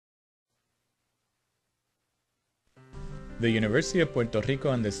The University of Puerto Rico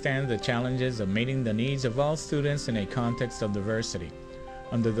understands the challenges of meeting the needs of all students in a context of diversity.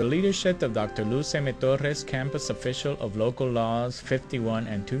 Under the leadership of Dr. Luz M. Torres, campus official of Local Laws 51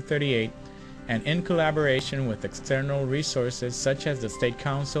 and 238, and in collaboration with external resources such as the State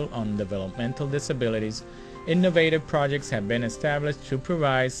Council on Developmental Disabilities, innovative projects have been established to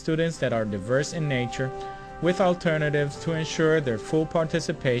provide students that are diverse in nature with alternatives to ensure their full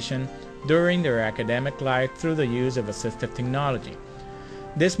participation during their academic life through the use of assistive technology.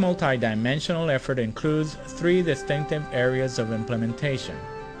 This multidimensional effort includes three distinctive areas of implementation.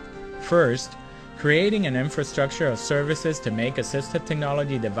 First, creating an infrastructure of services to make assistive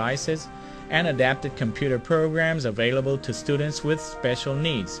technology devices and adapted computer programs available to students with special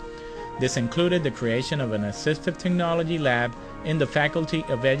needs. This included the creation of an assistive technology lab in the Faculty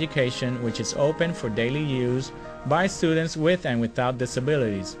of Education, which is open for daily use by students with and without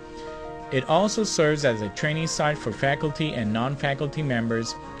disabilities. It also serves as a training site for faculty and non-faculty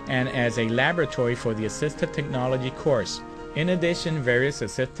members and as a laboratory for the assistive technology course. In addition, various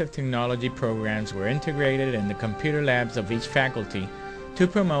assistive technology programs were integrated in the computer labs of each faculty to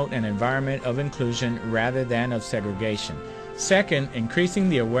promote an environment of inclusion rather than of segregation. Second, increasing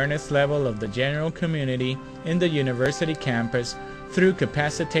the awareness level of the general community in the university campus through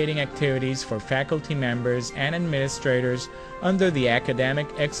capacitating activities for faculty members and administrators under the Academic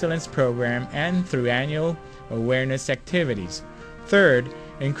Excellence Program and through annual awareness activities. Third,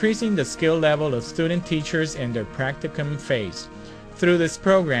 increasing the skill level of student teachers in their practicum phase. Through this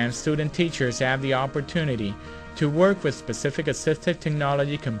program, student teachers have the opportunity to work with specific assistive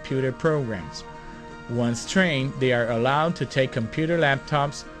technology computer programs. Once trained, they are allowed to take computer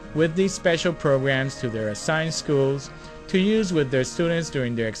laptops with these special programs to their assigned schools to use with their students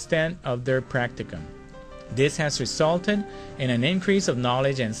during the extent of their practicum. This has resulted in an increase of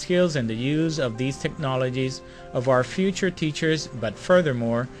knowledge and skills in the use of these technologies of our future teachers, but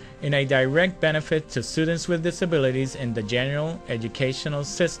furthermore, in a direct benefit to students with disabilities in the general educational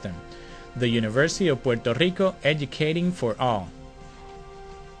system. The University of Puerto Rico, educating for all.